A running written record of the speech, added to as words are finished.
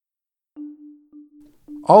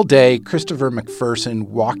All day, Christopher McPherson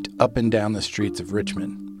walked up and down the streets of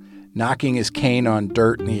Richmond, knocking his cane on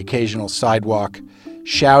dirt in the occasional sidewalk,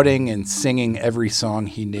 shouting and singing every song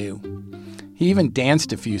he knew. He even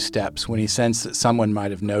danced a few steps when he sensed that someone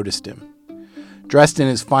might have noticed him. Dressed in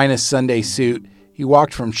his finest Sunday suit, he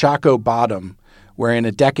walked from Shockoe Bottom, where in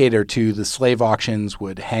a decade or two the slave auctions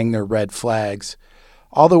would hang their red flags,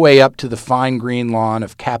 all the way up to the fine green lawn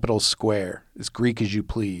of Capitol Square, as Greek as you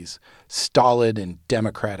please, stolid and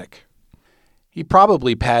democratic. He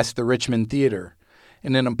probably passed the Richmond Theater.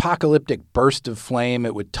 In an apocalyptic burst of flame,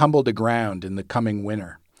 it would tumble to ground in the coming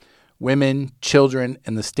winter. Women, children,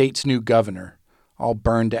 and the state's new governor, all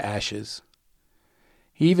burned to ashes.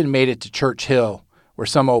 He even made it to Church Hill, where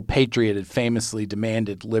some old patriot had famously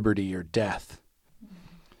demanded liberty or death.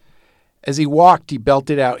 As he walked, he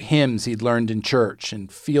belted out hymns he'd learned in church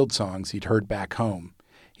and field songs he'd heard back home.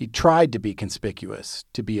 He tried to be conspicuous,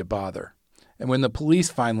 to be a bother. And when the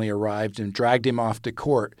police finally arrived and dragged him off to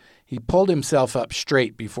court, he pulled himself up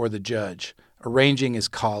straight before the judge, arranging his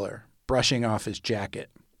collar, brushing off his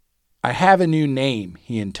jacket. "I have a new name,"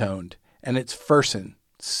 he intoned, "and it's Fersen,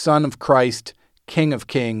 Son of Christ, King of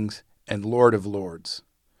Kings, and Lord of Lords."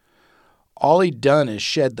 All he'd done is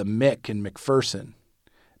shed the Mick in McPherson.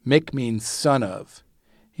 Mick means son of.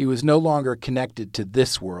 He was no longer connected to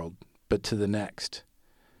this world, but to the next.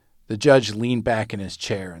 The judge leaned back in his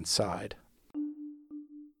chair and sighed.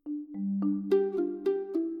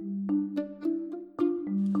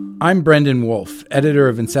 I'm Brendan Wolfe, editor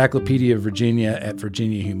of Encyclopedia Virginia at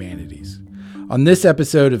Virginia Humanities. On this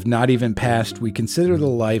episode of Not Even Past, we consider the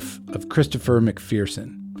life of Christopher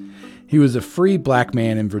McPherson. He was a free black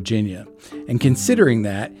man in Virginia, and considering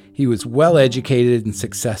that, he was well-educated and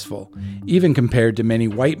successful, even compared to many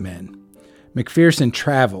white men. McPherson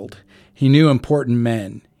traveled. He knew important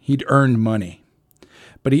men. He'd earned money.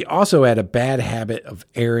 But he also had a bad habit of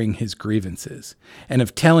airing his grievances, and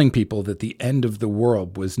of telling people that the end of the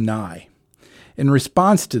world was nigh. In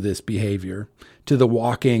response to this behavior, to the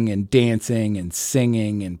walking and dancing and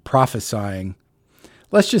singing and prophesying,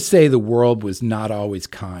 let's just say the world was not always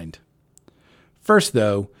kind. First,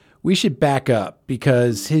 though, we should back up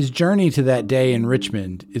because his journey to that day in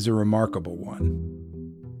Richmond is a remarkable one.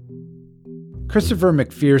 Christopher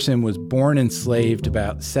McPherson was born enslaved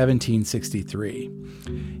about 1763.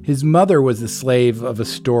 His mother was the slave of a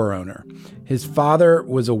store owner. His father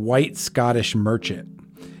was a white Scottish merchant.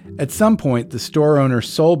 At some point, the store owner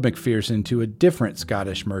sold McPherson to a different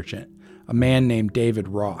Scottish merchant, a man named David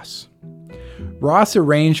Ross. Ross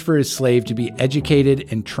arranged for his slave to be educated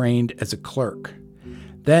and trained as a clerk.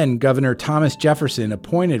 Then Governor Thomas Jefferson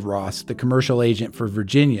appointed Ross the commercial agent for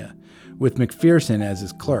Virginia, with McPherson as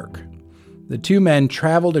his clerk. The two men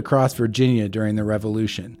traveled across Virginia during the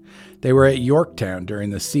Revolution. They were at Yorktown during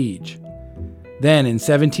the siege. Then, in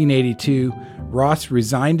 1782, Ross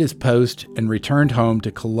resigned his post and returned home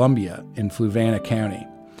to Columbia in Fluvanna County.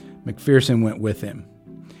 McPherson went with him.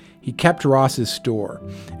 He kept Ross's store,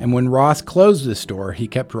 and when Ross closed the store, he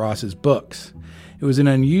kept Ross's books. It was an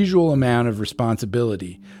unusual amount of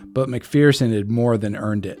responsibility, but McPherson had more than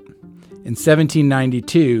earned it. In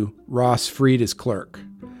 1792, Ross freed his clerk.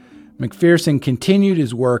 McPherson continued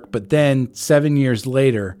his work, but then, 7 years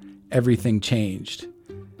later, everything changed.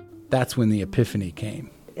 That's when the epiphany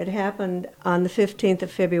came. It happened on the 15th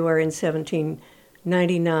of February in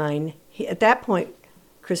 1799. At that point,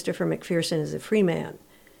 Christopher McPherson is a free man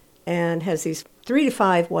and has these 3 to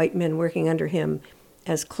 5 white men working under him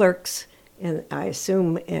as clerks, and I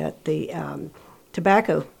assume at the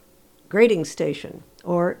tobacco grading station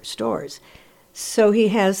or stores. So he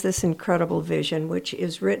has this incredible vision, which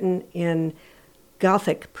is written in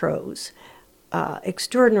Gothic prose,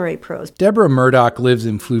 extraordinary prose. Deborah Murdoch lives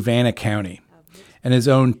in Fluvanna County and has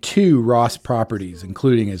owned 2 Ross properties,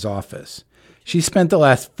 including his office. She spent the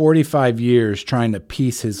last 45 years trying to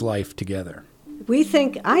piece his life together.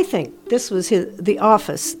 I think this was the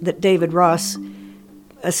office that David Ross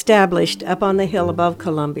established up on the hill above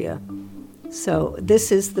Columbia. So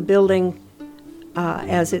this is the building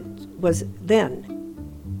as it was then.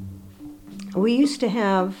 We used to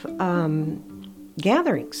have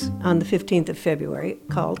gatherings on the 15th of February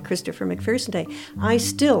called Christopher McPherson Day. I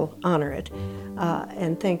still honor it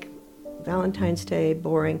and think Valentine's Day,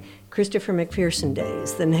 boring. Christopher McPherson Day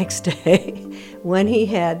is the next day when he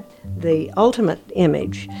had the ultimate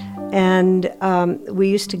image. And we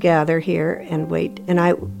used to gather here and wait, and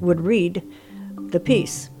I would read the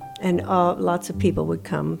piece, and lots of people would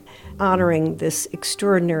come honoring this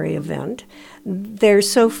extraordinary event. There's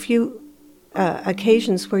so few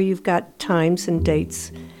occasions where you've got times and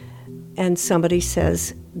dates, and somebody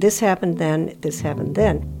says, this happened then, this happened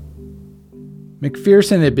then.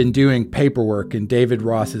 McPherson had been doing paperwork in David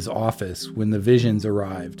Ross's office when the visions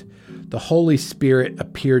arrived. The Holy Spirit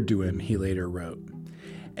appeared to him, he later wrote.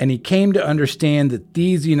 And he came to understand that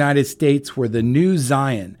these United States were the new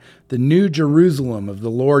Zion, the new Jerusalem of the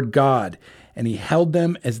Lord God, and he held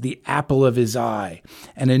them as the apple of his eye.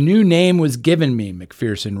 And a new name was given me,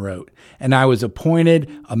 McPherson wrote, and I was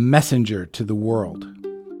appointed a messenger to the world.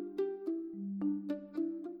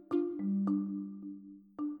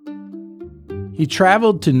 He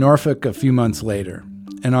traveled to Norfolk a few months later,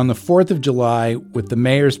 and on the 4th of July, with the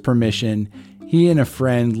mayor's permission, he and a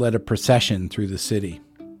friend led a procession through the city.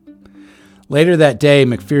 Later that day,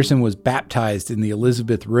 McPherson was baptized in the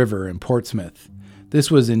Elizabeth River in Portsmouth. This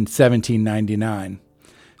was in 1799.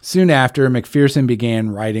 Soon after, McPherson began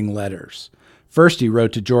writing letters. First, he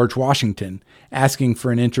wrote to George Washington, asking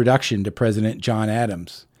for an introduction to President John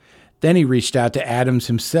Adams. Then he reached out to Adams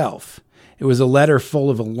himself. It was a letter full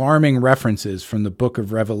of alarming references from the Book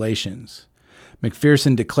of Revelations.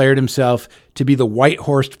 McPherson declared himself to be the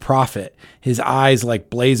white-horsed prophet, his eyes like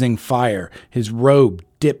blazing fire, his robe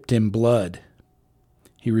dipped in blood.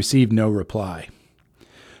 He received no reply.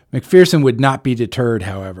 McPherson would not be deterred,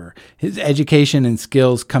 however. His education and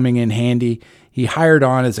skills coming in handy, he hired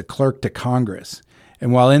on as a clerk to Congress.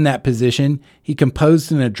 And while in that position, he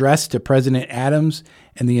composed an address to President Adams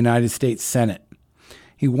and the United States Senate.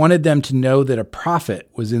 He wanted them to know that a prophet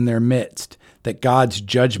was in their midst, that God's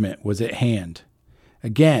judgment was at hand.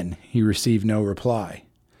 Again, he received no reply.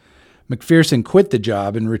 McPherson quit the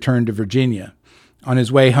job and returned to Virginia. On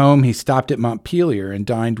his way home, he stopped at Montpelier and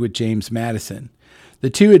dined with James Madison.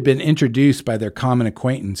 The two had been introduced by their common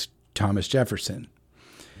acquaintance, Thomas Jefferson.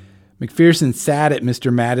 McPherson sat at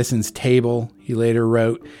Mr. Madison's table, he later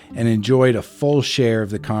wrote, and enjoyed a full share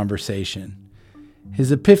of the conversation.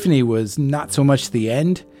 His epiphany was not so much the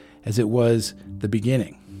end as it was the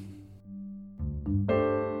beginning.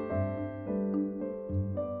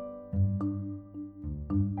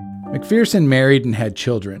 McPherson married and had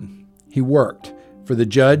children. He worked for the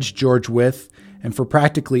judge, George Wythe, and for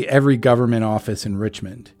practically every government office in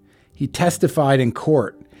Richmond. He testified in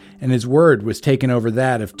court, and his word was taken over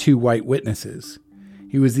that of 2 white witnesses.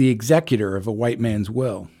 He was the executor of a white man's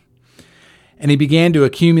will. And he began to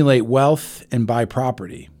accumulate wealth and buy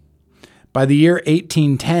property. By the year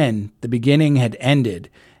 1810, the beginning had ended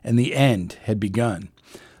and the end had begun.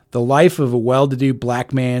 The life of a well-to-do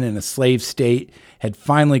black man in a slave state had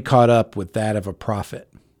finally caught up with that of a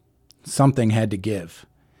prophet. Something had to give.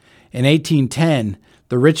 In 1810,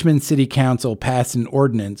 the Richmond City Council passed an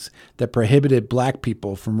ordinance that prohibited black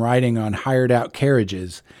people from riding on hired-out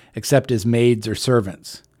carriages except as maids or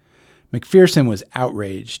servants. McPherson was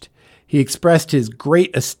outraged. He expressed his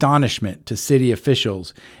great astonishment to city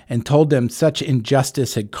officials and told them such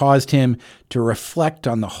injustice had caused him to reflect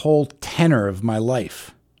on the whole tenor of my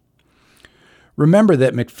life. Remember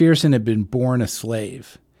that McPherson had been born a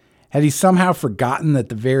slave. Had he somehow forgotten that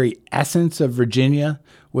the very essence of Virginia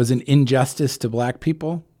was an injustice to black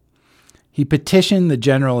people? He petitioned the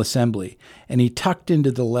General Assembly, and he tucked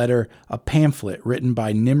into the letter a pamphlet written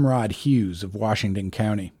by Nimrod Hughes of Washington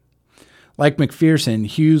County. Like McPherson,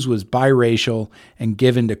 Hughes was biracial and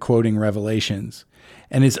given to quoting Revelations,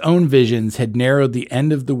 and his own visions had narrowed the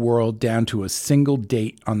end of the world down to a single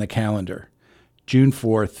date on the calendar, June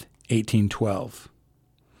 4th, 1812.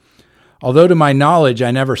 Although to my knowledge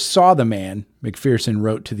I never saw the man, McPherson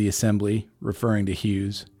wrote to the Assembly, referring to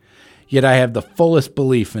Hughes, yet I have the fullest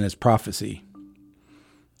belief in his prophecy.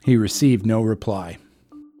 He received no reply.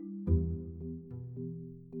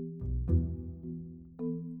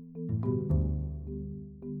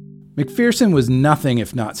 McPherson was nothing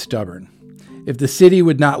if not stubborn. If the city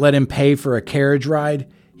would not let him pay for a carriage ride,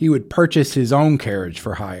 he would purchase his own carriage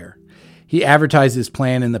for hire. He advertised his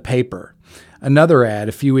plan in the paper. Another ad,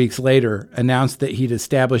 a few weeks later, announced that he'd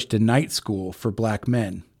established a night school for black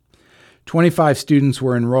men. 25 students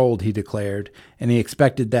were enrolled, he declared, and he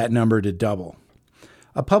expected that number to double.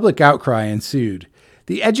 A public outcry ensued.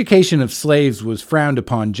 The education of slaves was frowned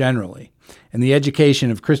upon generally, and the education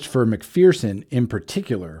of Christopher McPherson in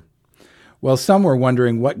particular. Well, some were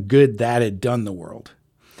wondering what good that had done the world.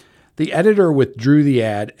 The editor withdrew the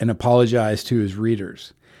ad and apologized to his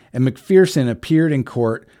readers, and McPherson appeared in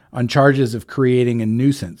court on charges of creating a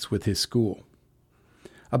nuisance with his school.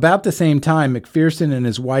 About the same time, McPherson and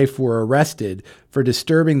his wife were arrested for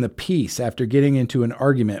disturbing the peace after getting into an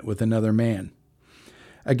argument with another man.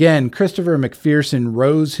 Again, Christopher McPherson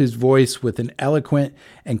rose his voice with an eloquent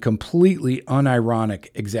and completely unironic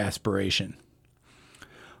exasperation.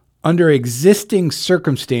 Under existing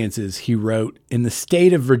circumstances, he wrote, in the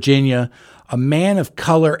state of Virginia, a man of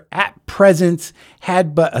color at present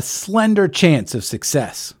had but a slender chance of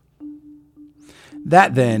success.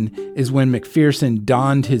 That, then, is when McPherson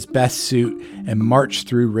donned his best suit and marched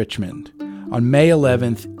through Richmond. On May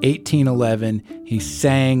 11th, 1811, he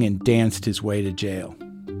sang and danced his way to jail.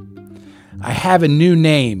 "I have a new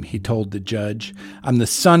name," he told the judge. "I'm the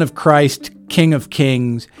Son of Christ, King of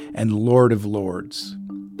Kings, and Lord of Lords."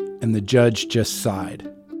 And the judge just sighed.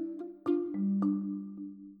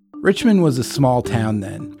 Richmond was a small town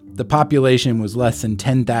then. The population was less than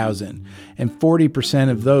 10,000, and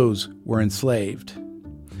 40% of those were enslaved.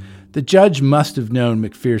 The judge must have known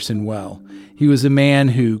McPherson well. He was a man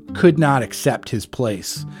who could not accept his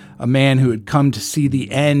place, a man who had come to see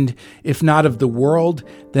the end, if not of the world,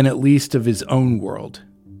 then at least of his own world,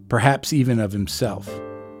 perhaps even of himself.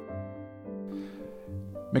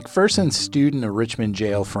 McPherson stewed in a Richmond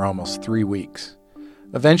jail for almost 3 weeks.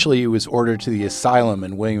 Eventually, he was ordered to the asylum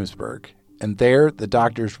in Williamsburg, and there the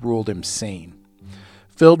doctors ruled him sane.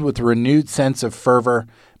 Filled with a renewed sense of fervor,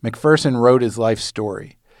 McPherson wrote his life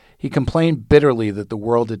story. He complained bitterly that the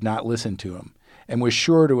world did not listen to him, and was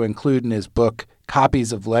sure to include in his book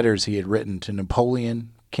copies of letters he had written to Napoleon,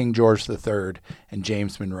 King George III, and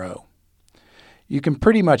James Monroe. You can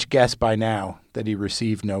pretty much guess by now that he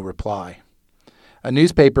received no reply. A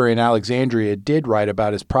newspaper in Alexandria did write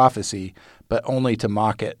about his prophecy, but only to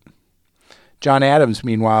mock it. John Adams,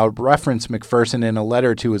 meanwhile, referenced McPherson in a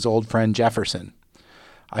letter to his old friend Jefferson.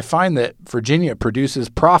 "I find that Virginia produces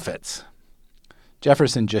prophets."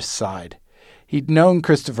 Jefferson just sighed. He'd known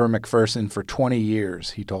Christopher McPherson for 20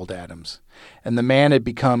 years, he told Adams, and the man had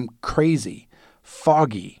become crazy,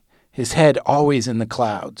 foggy, his head always in the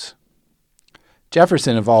clouds.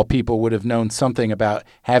 Jefferson, of all people, would have known something about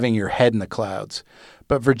having your head in the clouds,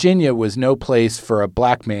 but Virginia was no place for a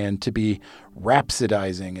black man to be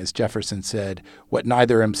rhapsodizing, as Jefferson said, what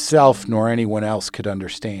neither himself nor anyone else could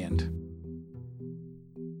understand.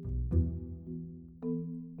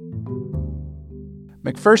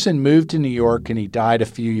 McPherson moved to New York and he died a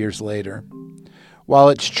few years later. While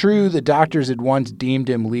it's true the doctors had once deemed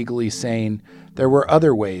him legally sane, there were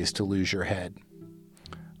other ways to lose your head.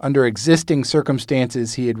 Under existing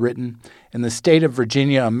circumstances, he had written, in the state of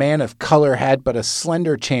Virginia, a man of color had but a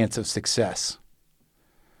slender chance of success.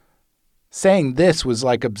 Saying this was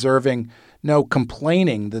like complaining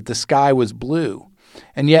that the sky was blue.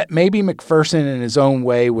 And yet maybe McPherson in his own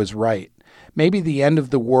way was right. Maybe the end of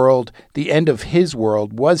the world, the end of his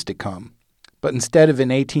world, was to come. But instead of in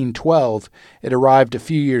 1812, it arrived a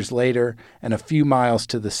few years later and a few miles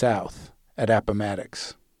to the south, at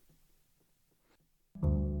Appomattox.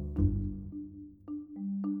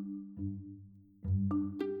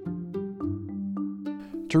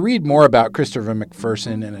 To read more about Christopher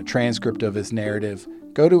McPherson and a transcript of his narrative,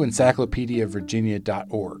 go to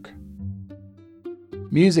encyclopediavirginia.org.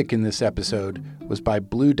 Music in this episode was by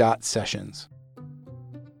Blue Dot Sessions.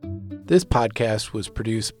 This podcast was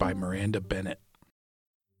produced by Miranda Bennett.